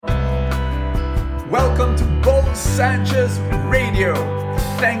Welcome to Bo Sanchez Radio.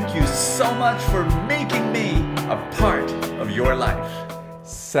 Thank you so much for making me a part of your life.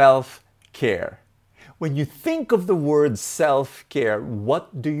 Self-care. When you think of the word self-care,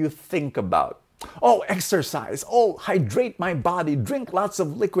 what do you think about? Oh, exercise. Oh, hydrate my body. Drink lots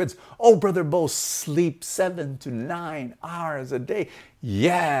of liquids. Oh, Brother Bo, sleep 7 to 9 hours a day.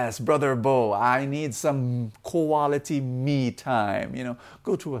 Yes, Brother Bo, I need some quality me time.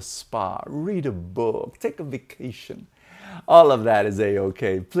 Go to a spa, read a book, take a vacation. All of that is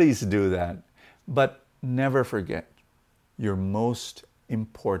a-okay. Please do that. But never forget your most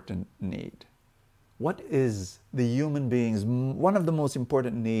important need. What is one of the most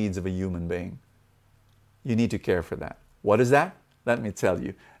important needs of a human being? You need to care for that. What is that? Let me tell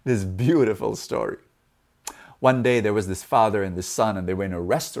you this beautiful story. One day there was this father and this son, and they were in a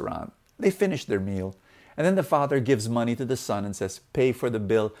restaurant. They finished their meal, and then the father gives money to the son and says, "Pay for the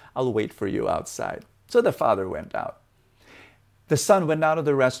bill, I'll wait for you outside." So the father went out. The son went out of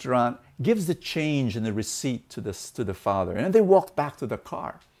the restaurant, gives the change and the receipt to the father, and they walked back to the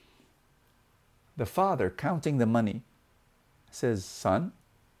car. The father, counting the money, says, "Son,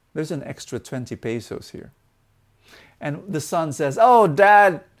 there's an extra 20 pesos here." And the son says, "Oh,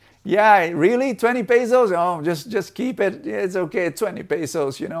 Dad, yeah, really? 20 pesos? Oh, just keep it. It's okay, 20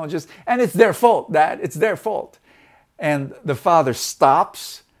 pesos, and it's their fault, Dad. It's their fault." And the father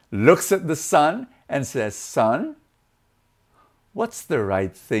stops, looks at the son, and says, "Son, what's the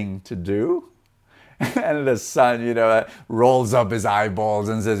right thing to do?" And the son, rolls up his eyeballs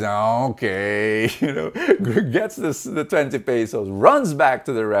and says, "Okay," gets the 20 pesos, runs back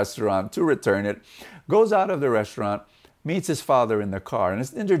to the restaurant to return it, goes out of the restaurant, meets his father in the car,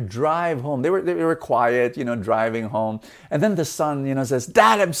 and in their drive home, they were quiet, driving home. And then the son, says,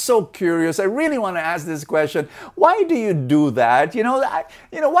 "Dad, I'm so curious. I really want to ask this question. Why do you do that?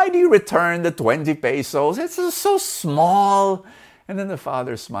 Why do you return the 20 pesos? It's so small." And then the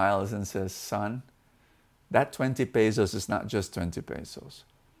father smiles and says, "Son, that 20 pesos is not just 20 pesos.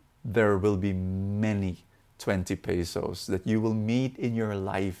 There will be many 20 pesos that you will meet in your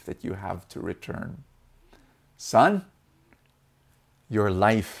life that you have to return. Son, your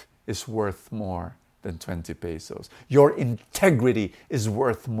life is worth more than 20 pesos. Your integrity is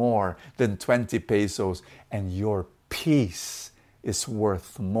worth more than 20 pesos. And your peace is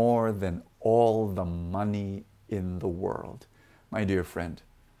worth more than all the money in the world." My dear friend,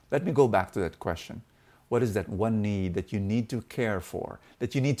 let me go back to that question. What is that one need that you need to care for,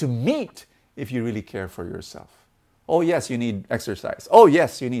 that you need to meet if you really care for yourself? Oh, yes, you need exercise. Oh,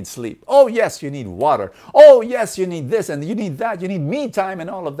 yes, you need sleep. Oh, yes, you need water. Oh, yes, you need this and you need that. You need me time and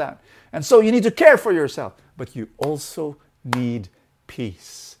all of that. And so you need to care for yourself. But you also need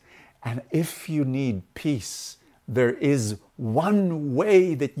peace. And if you need peace, there is one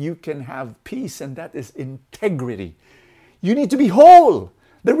way that you can have peace, and that is integrity. You need to be whole.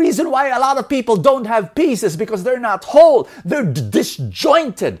 The reason why a lot of people don't have peace is because they're not whole. They're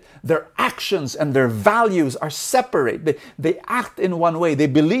disjointed. Their actions and their values are separate. They act in one way. They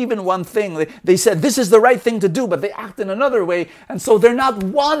believe in one thing. They said this is the right thing to do, but they act in another way. And so they're not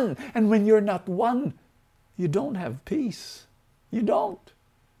one. And when you're not one, you don't have peace. You don't.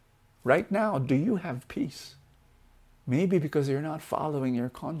 Right now, do you have peace? Maybe because you're not following your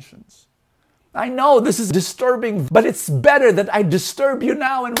conscience. I know this is disturbing, but it's better that I disturb you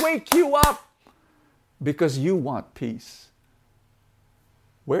now and wake you up because you want peace.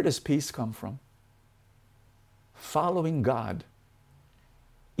 Where does peace come from? Following God,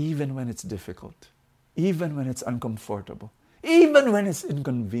 even when it's difficult, even when it's uncomfortable, even when it's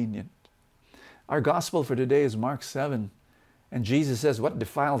inconvenient. Our gospel for today is Mark 7, and Jesus says, "What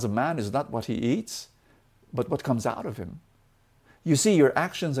defiles a man is not what he eats, but what comes out of him." You see, your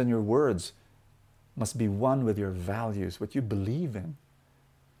actions and your words must be one with your values, what you believe in.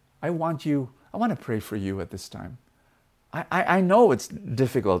 I want to pray for you at this time. I know it's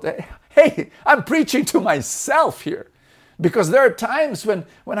difficult. Hey, I'm preaching to myself here because there are times when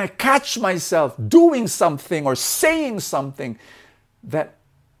I catch myself doing something or saying something that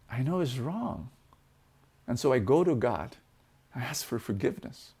I know is wrong. And so I go to God. I ask for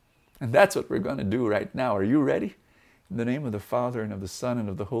forgiveness. And that's what we're going to do right now. Are you ready? In the name of the Father and of the Son and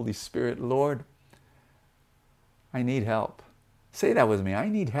of the Holy Spirit, Lord, I need help. Say that with me. I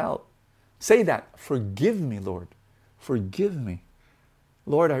need help. Say that. Forgive me, Lord. Forgive me.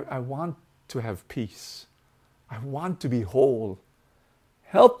 Lord, I want to have peace. I want to be whole.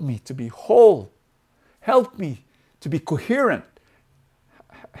 Help me to be whole. Help me to be coherent.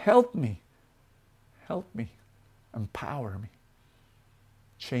 Help me. Help me. Empower me.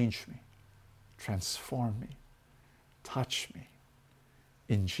 Change me. Transform me. Touch me.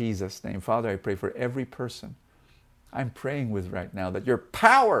 In Jesus' name. Father, I pray for every person I'm praying with right now, that your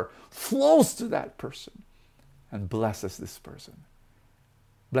power flows to that person and blesses this person.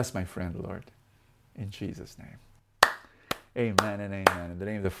 Bless my friend, Lord, in Jesus' name. Amen and amen. In the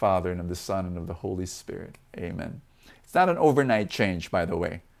name of the Father, and of the Son, and of the Holy Spirit. Amen. It's not an overnight change, by the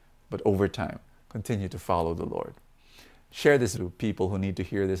way, but over time, continue to follow the Lord. Share this with people who need to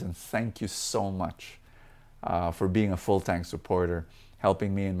hear this, and thank you so much for being a full-time supporter,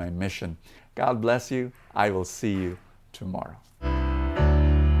 helping me in my mission. God bless you. I will see you tomorrow.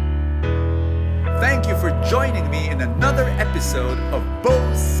 Thank you for joining me in another episode of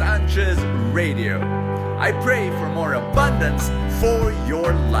Bo Sanchez Radio. I pray for more abundance for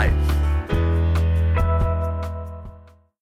your life.